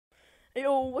Hey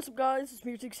yo, what's up guys, it's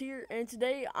Mirtix here, and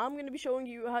today I'm going to be showing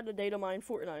you how to data mine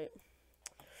Fortnite.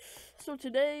 So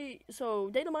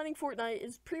data mining Fortnite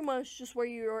is pretty much just where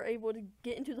you are able to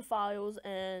get into the files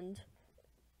and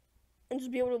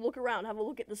just be able to look around, have a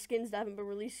look at the skins that haven't been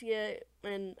released yet,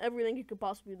 and everything you could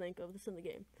possibly think of that's in the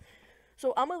game.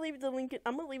 So I'm gonna leave a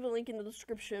link in the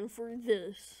description for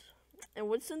this. And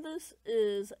what's in this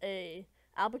is a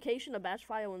application, a batch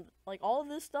file, and like all of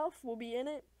this stuff will be in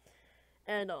it.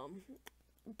 And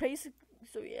basic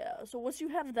so once you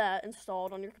have that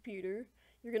installed on your computer,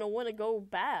 you're gonna want to go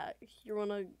back. You're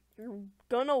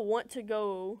gonna want to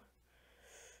go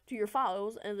to your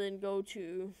files and then go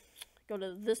to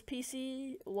this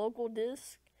PC local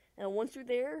disk. And once you're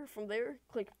there, from there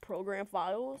click program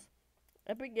files,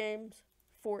 Epic Games,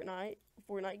 Fortnite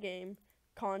game,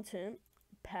 content,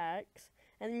 packs,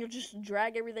 and then you'll just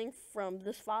drag everything from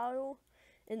this file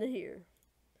into here.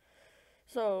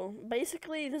 So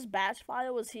basically this batch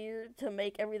file is here to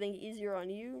make everything easier on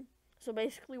you. So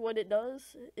basically what it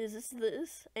does is it's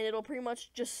this, and it'll pretty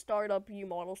much just start up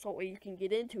UModel so that way you can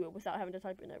get into it without having to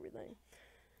type in everything.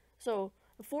 So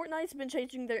Fortnite's been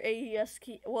changing their AES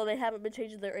key. Well, they haven't been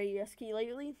changing their AES key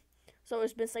lately, so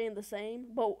it's been staying the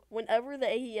same. But whenever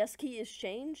the AES key is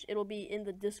changed, it'll be in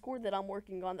the Discord that I'm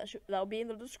working on. That'll be in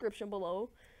the description below.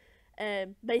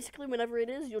 And basically whenever it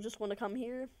is, you'll just want to come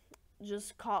here.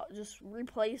 Just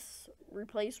replace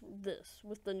this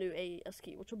with the new AES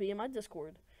key, which will be in my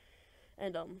Discord.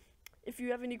 And if you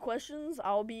have any questions,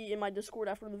 I'll be in my Discord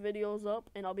after the video is up,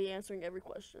 and I'll be answering every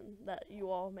question that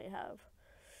you all may have.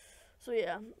 So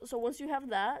yeah, so once you have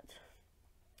that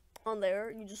on there,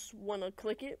 you just want to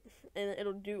click it, and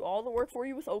it'll do all the work for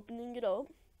you with opening it up.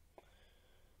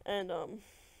 And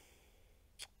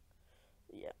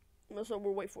yeah, so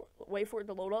we'll wait for it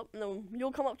to load up, and then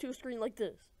you'll come up to a screen like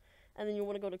this. And then you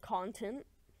want to go to content.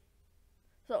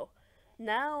 So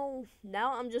now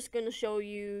I'm just going to show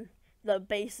you the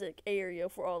basic area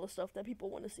for all the stuff that people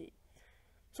want to see.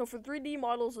 So for 3D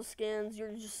models of skins,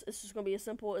 it's just going to be as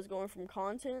simple as going from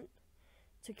content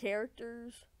to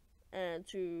characters and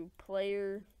to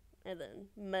player and then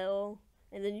male,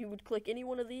 and then you would click any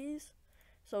one of these.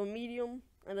 So medium,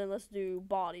 and then let's do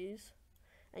bodies,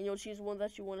 and you'll choose one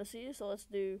that you want to see. So let's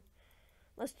do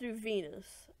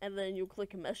Venus, and then you'll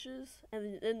click meshes,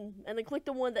 and then click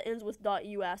the one that ends with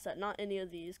 .uasset, not any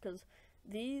of these, because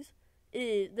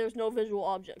there's no visual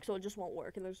object, so it just won't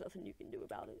work, and there's nothing you can do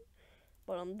about it.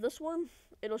 But this one,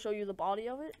 it'll show you the body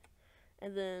of it,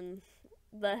 and then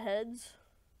the heads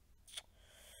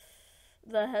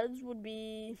would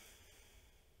be,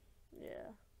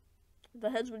 the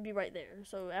heads would be right there.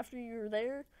 So after you're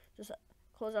there, just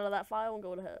close out of that file and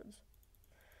go to heads.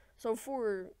 So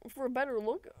for a better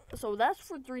look, so that's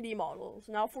for 3D models.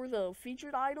 Now for the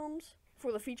featured items,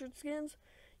 for the featured skins,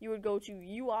 you would go to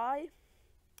UI,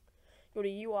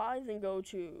 then go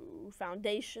to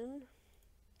Foundation,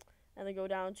 and then go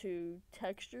down to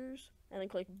Textures, and then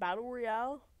click Battle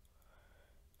Royale,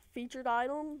 Featured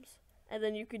Items, and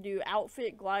then you could do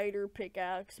Outfit, Glider,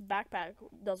 Pickaxe, Backpack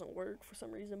doesn't work for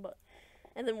some reason,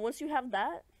 and then once you have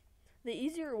that, the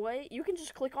easier way, you can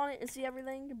just click on it and see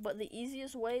everything, but the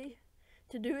easiest way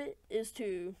to do it is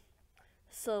to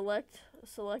select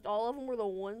all of them,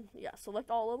 select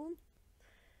all of them,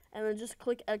 and then just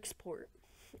click export.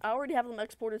 I already have them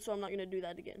exported, so I'm not going to do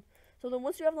that again. So then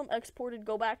once you have them exported,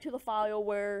 go back to the file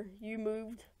where you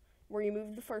moved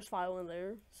the first file in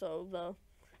there, so the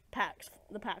packs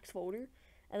folder,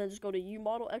 and then just go to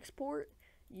UModel export,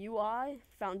 UI,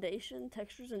 Foundation,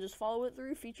 Textures, and just follow it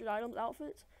through, featured items,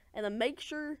 outfits. And then make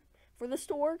sure, for this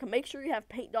to work, make sure you have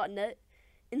paint.net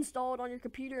installed on your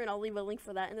computer, and I'll leave a link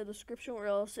for that in the description, or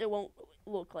else it won't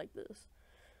look like this.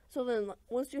 So then,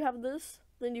 once you have this,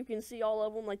 then you can see all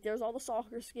of them. Like, there's all the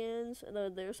soccer skins, and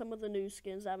then there's some of the new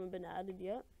skins that haven't been added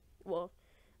yet. Well,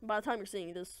 by the time you're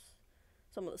seeing this,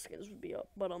 some of the skins would be up.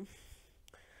 But,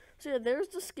 so yeah, there's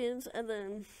the skins, and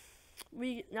then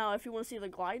now if you want to see the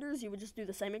gliders, you would just do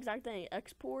the same exact thing.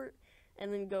 Export,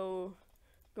 and then go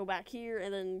back here,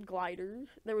 and then gliders.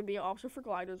 There would be an option for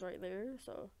gliders right there.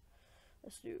 So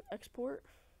let's do export.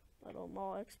 Let them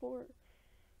all export.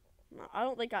 No, I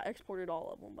don't think I exported all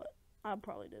of them, but I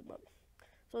probably did. But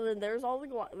so then there's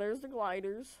there's the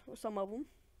gliders, or some of them.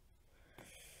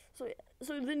 So yeah,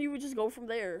 so then you would just go from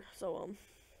there. So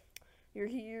you're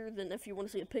here. Then if you want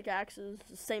to see the pickaxes,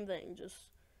 the same thing. Just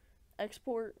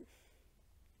export.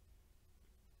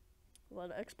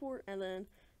 Let it export, and then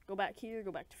go back here,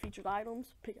 go back to featured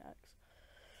items, pickaxe.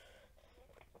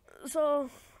 So,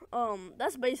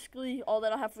 that's basically all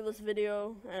that I have for this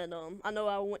video, and I know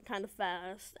I went kind of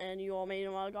fast, and you all may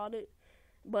know I got it,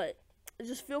 but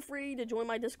just feel free to join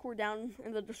my Discord down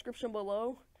in the description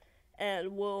below,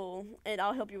 and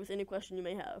I'll help you with any question you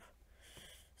may have.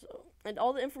 So, and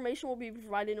all the information will be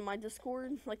provided in my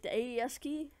Discord, like the AES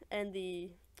key and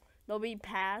there'll be the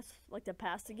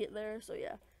pass to get there. So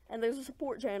yeah, and there's a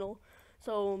support channel.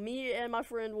 So me and my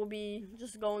friend will be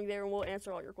just going there and we'll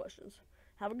answer all your questions.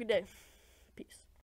 Have a good day. Peace.